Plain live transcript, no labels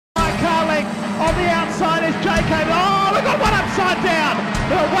On the outside is J.K. Oh, we've got one upside down.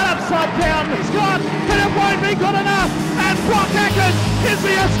 One upside down. He's gone, but it won't be good enough. And Brock Atkins is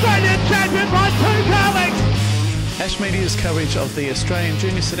the Australian champion by 2 car lengths. Ash Media's coverage of the Australian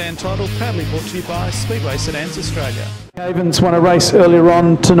Junior Sedan title proudly brought to you by Speedway Sedans Australia. Havens won a race earlier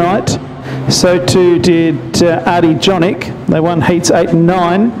on tonight. So too did Artie Jonick. They won heats 8 and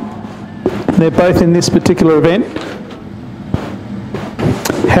 9. They're both in this particular event.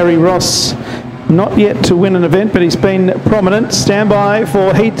 Harry Ross, not yet to win an event, but he's been prominent. Standby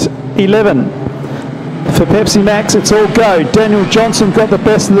for heat 11. For Pepsi Max, it's all go. Daniel Johnson got the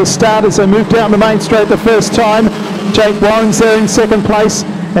best of the start as they moved down the main straight the first time. Jake Warren's there in second place,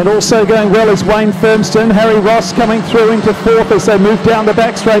 and also going well is Wayne Firmston. Harry Ross coming through into fourth as they move down the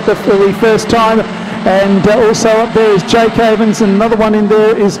back straight the first time. And also up there is Jake Havens, and another one in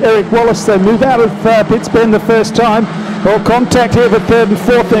there is Eric Wallace. They move out of Pittsburgh the first time. Well, contact here for third and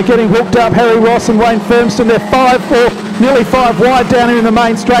fourth. They're getting hooked up. Harry Ross and Wayne Firmston. They're nearly 5 wide down here in the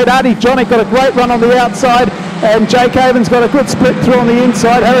main straight. Artie Jonick got a great run on the outside, and Jake Havens got a good split through on the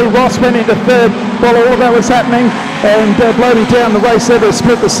inside. Harry Ross went into third while all of that was happening, and bloating down the race there to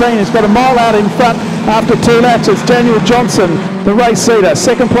split the scene. He's got a mile out in front after 2 laps. It's Daniel Johnson, the race leader.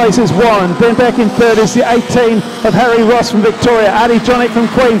 Second place is Warren. Then back in third is the 18 of Harry Ross from Victoria. Artie Jonick from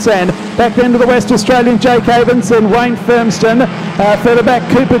Queensland. Back then to the West Australian Jake Havens and Wayne Firmston. Further back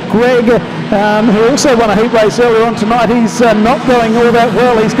Cooper Gregg, who also won a heat race earlier on tonight. He's not going all that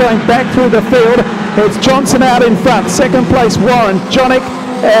well. He's going back through the field. It's Johnson out in front. Second place Warren. Jonick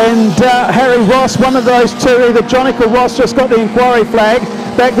and Harry Ross, one of those two, either Jonick or Ross, just got the inquiry flag.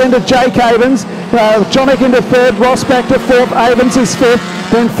 Back then to Jake Havens. Jonick into third, Ross back to fourth, Havens is fifth,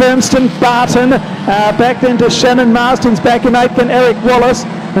 then Firmston, Barton, back then to Shannon Marston's back in eighth, and Eric Wallace.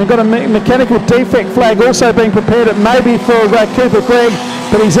 And got a mechanical defect flag also being prepared, it may be for Cooper Gregg,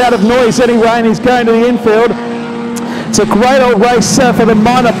 but he's out of noise anyway and he's going to the infield. It's a great old race for the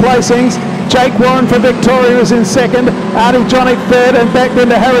minor placings. Jake Warren from Victoria is in second, Artie Jonick third, and back then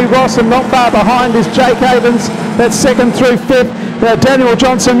to Harry Ross, and not far behind is Jake Havens, that's second through fifth. Daniel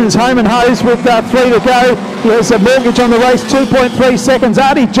Johnson is home and hose with 3 to go. He has a mortgage on the race, 2.3 seconds.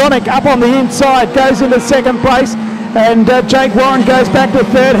 Artie Jonick up on the inside, goes into second place, and Jake Warren goes back to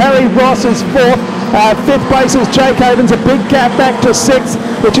third. Harry Ross is fourth. Fifth place is Jake Havens, a big gap back to sixth,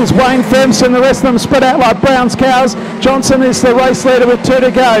 which is Wayne Firmston. The rest of them spread out like Brown's cows. Johnson is the race leader with 2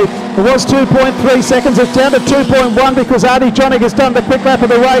 to go. It was 2.3 seconds. It's down to 2.1 because Artie Jonick has done the quick lap of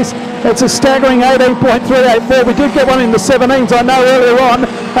the race. It's a staggering 18.384. We did get one in the 17s, I know, earlier on.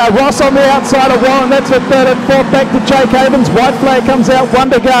 Ross on the outside of Warren. That's for third and fourth. Back to Jake Havens. White flag comes out, 1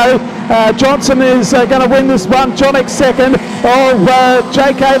 to go. Johnson is going to win this one. Jonick second.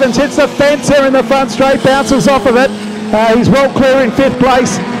 Jake Havens hits the fence here in the front straight, bounces off of it. He's well clear in fifth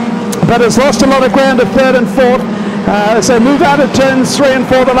place, but has lost a lot of ground to third and fourth. So move out of turns 3 and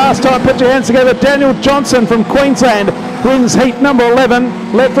 4 the last time. Put your hands together. Daniel Johnson from Queensland wins heat number 11.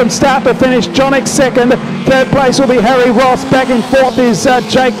 Led from start to finish. Jonick second. Third place will be Harry Ross. Back in fourth is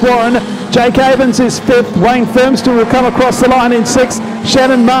Jake Warren. Jake Havens is fifth. Wayne Firmston will come across the line in sixth.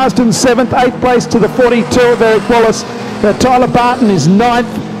 Shannon Marsden seventh. Eighth place to the 42 of Eric Wallace. Tyler Barton is ninth.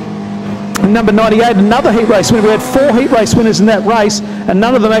 Number 98, another heat race winner. We had 4 heat race winners in that race, and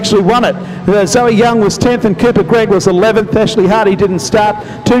none of them actually won it. Zoe Young was 10th, and Cooper Gregg was 11th. Ashley Hardy didn't start.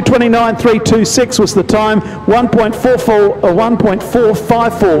 2:29.326 was the time.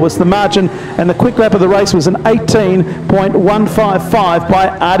 1.454 was the margin, and the quick lap of the race was an 18.155 by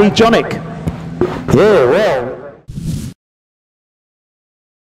Artie Jonick. Yeah, well.